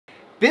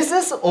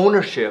Business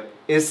ownership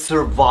is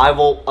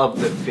survival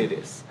of the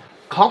fittest.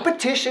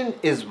 Competition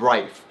is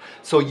rife,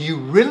 so you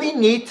really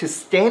need to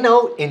stand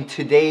out in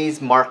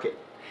today's market.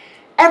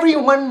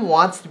 Everyone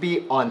wants to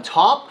be on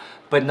top,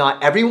 but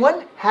not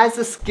everyone has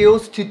the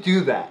skills to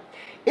do that.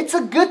 It's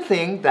a good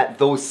thing that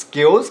those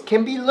skills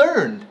can be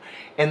learned,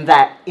 and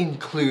that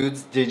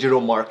includes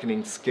digital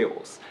marketing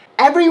skills.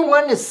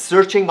 Everyone is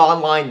searching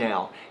online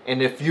now,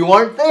 and if you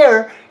aren't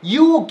there,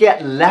 you will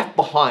get left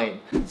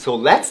behind. So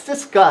let's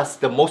discuss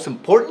the most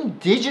important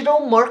digital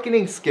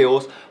marketing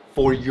skills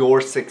for your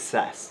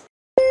success.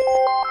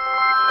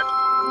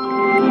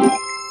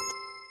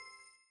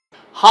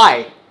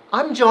 Hi,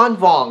 I'm John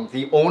Vong,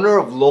 the owner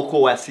of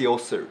Local SEO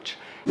Search.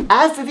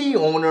 As the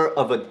owner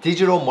of a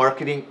digital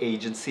marketing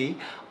agency,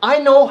 I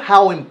know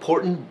how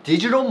important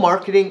digital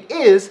marketing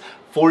is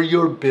for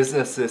your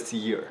business this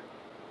year.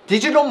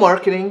 Digital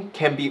marketing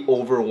can be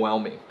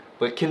overwhelming,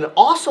 but can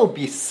also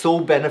be so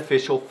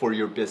beneficial for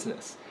your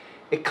business.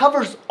 It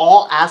covers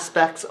all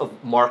aspects of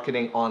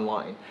marketing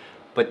online,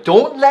 but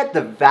don't let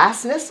the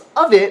vastness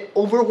of it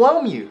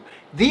overwhelm you.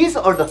 These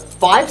are the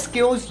 5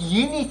 skills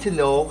you need to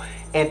know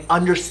and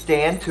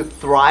understand to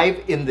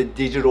thrive in the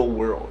digital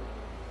world.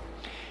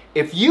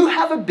 If you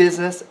have a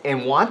business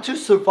and want to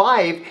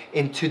survive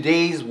in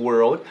today's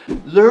world,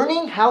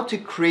 learning how to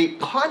create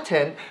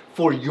content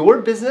for your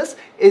business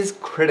is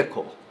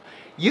critical.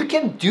 You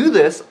can do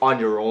this on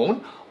your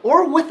own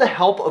or with the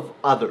help of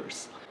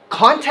others.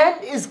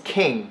 Content is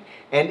king,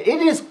 and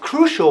it is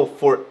crucial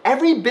for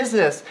every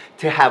business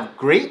to have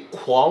great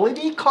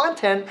quality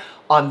content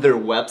on their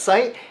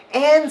website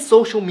and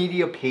social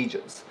media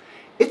pages.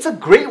 It's a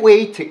great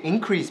way to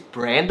increase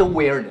brand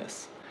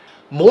awareness.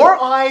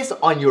 More eyes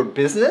on your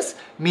business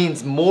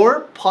means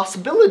more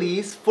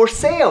possibilities for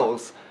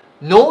sales.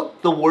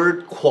 Note the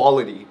word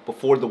quality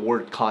before the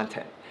word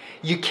content.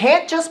 You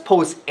can't just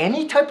post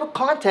any type of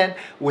content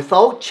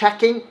without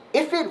checking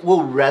if it will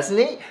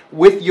resonate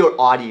with your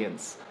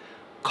audience.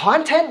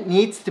 Content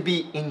needs to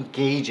be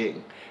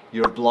engaging.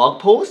 Your blog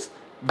posts,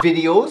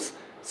 videos,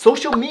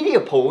 social media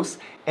posts,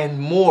 and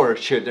more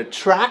should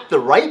attract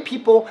the right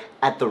people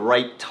at the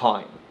right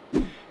time.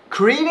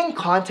 Creating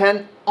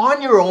content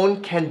on your own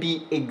can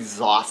be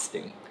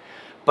exhausting.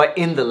 But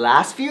in the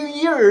last few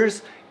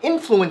years,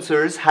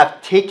 influencers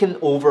have taken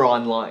over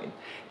online.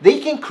 They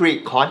can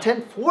create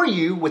content for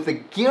you with a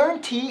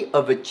guarantee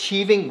of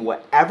achieving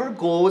whatever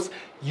goals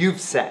you've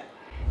set.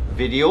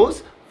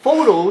 Videos,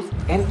 photos,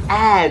 and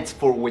ads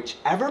for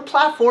whichever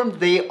platform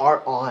they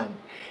are on.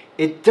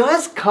 It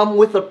does come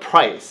with a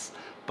price,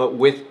 but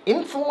with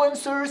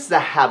influencers that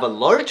have a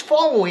large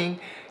following,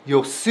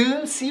 you'll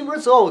soon see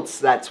results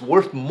that's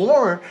worth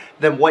more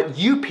than what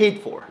you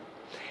paid for.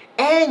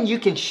 And you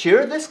can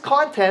share this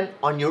content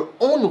on your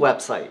own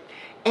website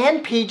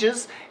and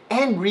pages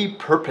and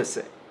repurpose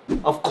it.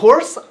 Of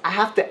course, I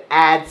have to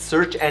add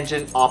search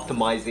engine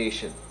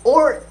optimization,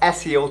 or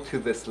SEO, to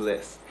this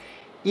list.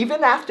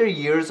 Even after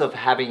years of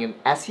having an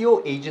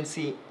SEO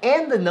agency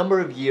and the number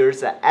of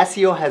years that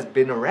SEO has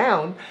been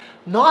around,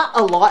 not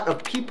a lot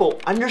of people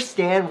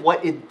understand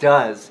what it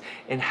does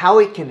and how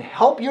it can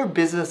help your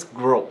business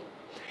grow.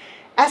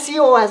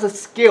 SEO as a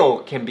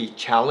skill can be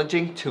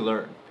challenging to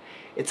learn.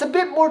 It's a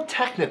bit more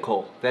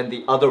technical than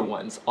the other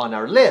ones on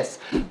our list,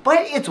 but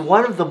it's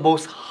one of the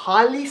most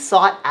highly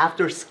sought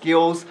after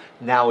skills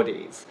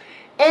nowadays.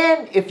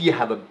 And if you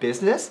have a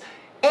business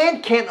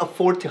and can't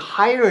afford to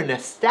hire an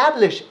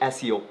established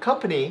SEO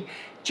company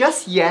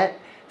just yet,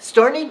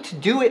 starting to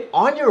do it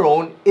on your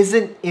own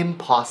isn't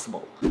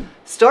impossible.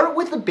 Start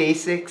with the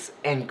basics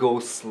and go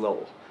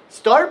slow.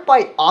 Start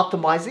by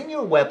optimizing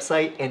your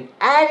website and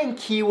adding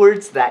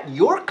keywords that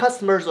your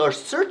customers are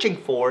searching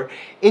for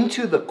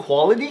into the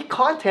quality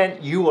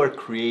content you are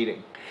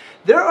creating.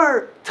 There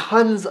are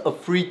tons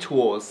of free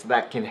tools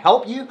that can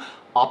help you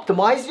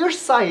optimize your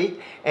site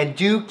and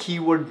do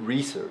keyword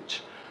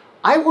research.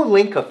 I will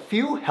link a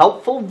few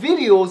helpful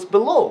videos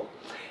below.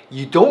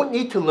 You don't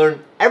need to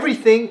learn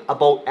everything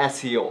about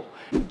SEO,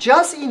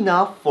 just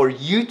enough for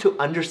you to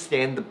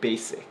understand the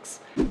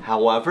basics.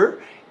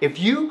 However, if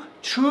you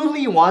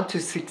truly want to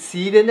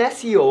succeed in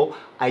SEO,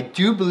 I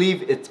do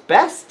believe it's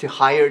best to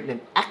hire an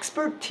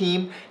expert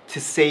team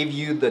to save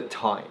you the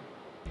time.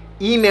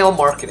 Email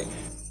marketing.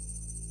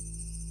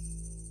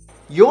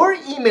 Your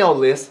email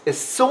list is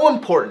so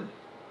important.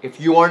 If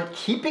you aren't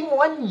keeping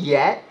one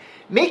yet,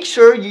 make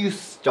sure you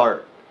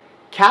start.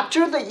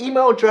 Capture the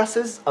email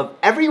addresses of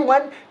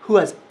everyone who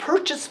has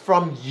purchased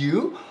from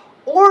you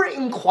or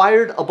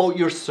inquired about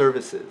your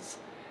services.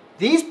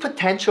 These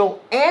potential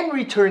and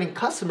returning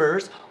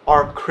customers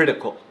are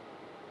critical.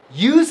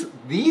 Use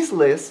these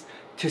lists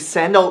to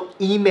send out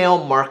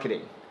email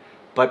marketing,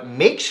 but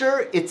make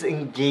sure it's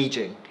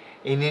engaging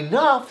and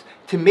enough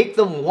to make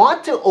them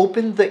want to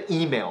open the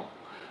email.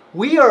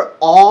 We are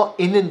all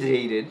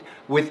inundated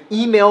with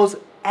emails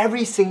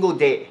every single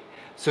day,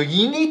 so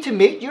you need to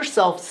make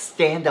yourself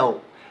stand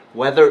out,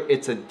 whether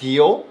it's a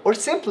deal or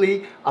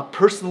simply a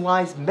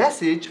personalized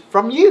message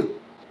from you.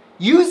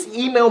 Use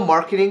email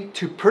marketing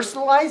to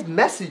personalize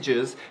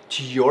messages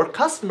to your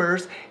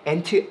customers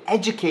and to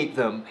educate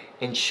them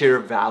and share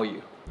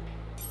value.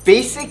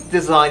 Basic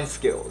design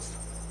skills.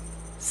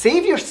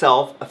 Save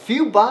yourself a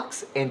few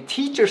bucks and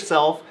teach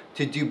yourself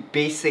to do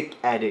basic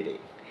editing.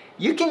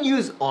 You can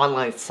use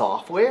online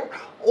software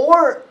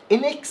or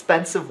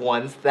inexpensive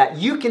ones that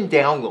you can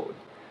download.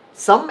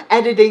 Some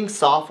editing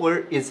software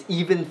is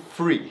even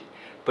free,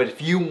 but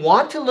if you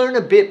want to learn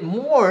a bit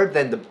more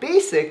than the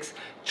basics,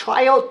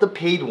 try out the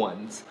paid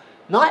ones.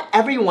 Not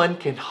everyone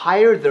can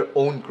hire their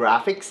own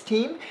graphics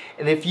team,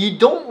 and if you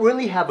don't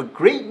really have a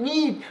great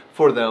need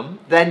for them,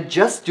 then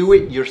just do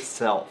it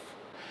yourself.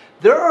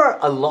 There are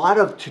a lot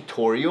of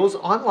tutorials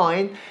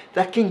online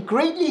that can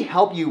greatly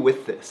help you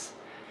with this.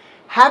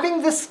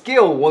 Having this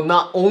skill will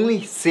not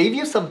only save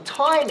you some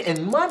time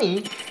and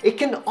money, it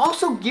can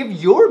also give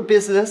your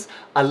business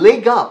a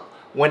leg up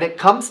when it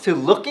comes to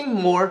looking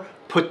more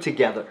put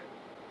together.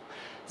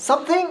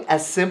 Something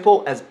as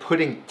simple as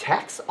putting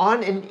text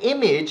on an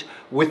image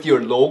with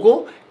your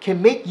logo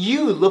can make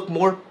you look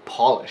more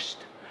polished.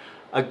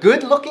 A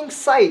good looking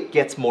site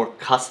gets more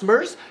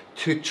customers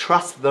to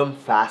trust them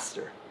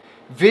faster.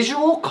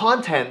 Visual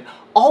content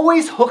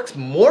always hooks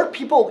more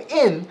people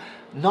in,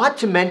 not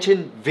to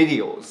mention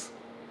videos.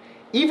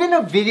 Even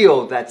a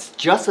video that's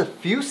just a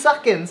few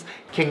seconds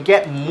can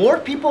get more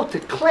people to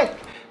click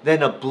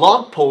than a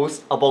blog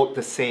post about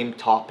the same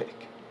topic.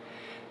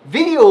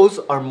 Videos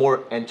are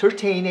more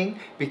entertaining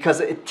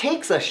because it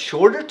takes a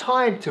shorter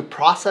time to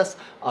process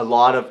a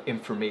lot of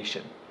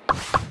information.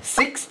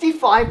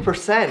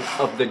 65%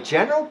 of the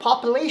general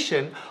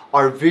population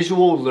are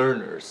visual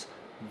learners.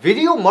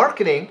 Video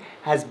marketing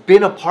has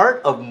been a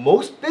part of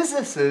most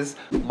businesses'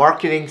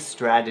 marketing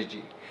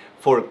strategy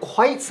for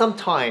quite some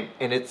time,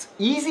 and it's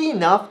easy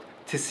enough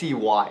to see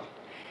why.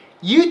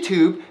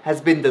 YouTube has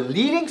been the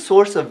leading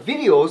source of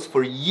videos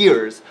for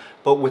years,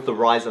 but with the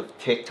rise of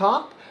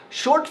TikTok,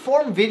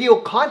 short-form video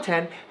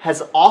content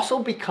has also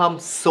become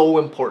so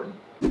important.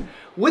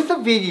 With a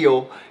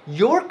video,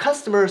 your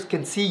customers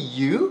can see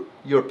you,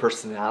 your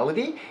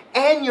personality,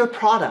 and your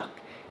product.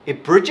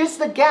 It bridges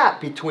the gap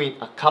between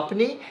a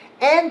company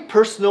and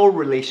personal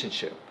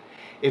relationship.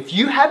 If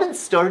you haven't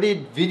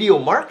started video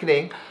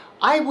marketing,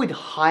 I would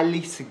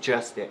highly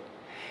suggest it.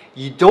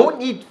 You don't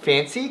need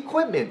fancy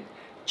equipment,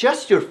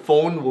 just your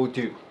phone will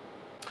do.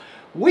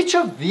 Which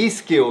of these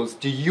skills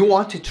do you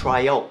want to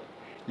try out?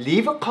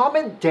 Leave a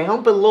comment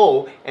down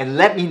below and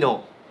let me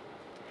know.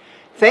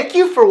 Thank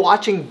you for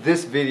watching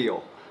this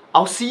video.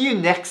 I'll see you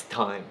next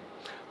time.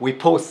 We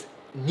post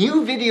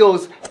new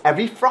videos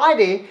every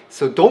Friday,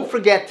 so don't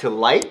forget to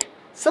like,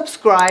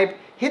 subscribe,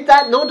 hit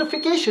that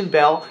notification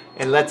bell,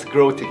 and let's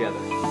grow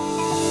together.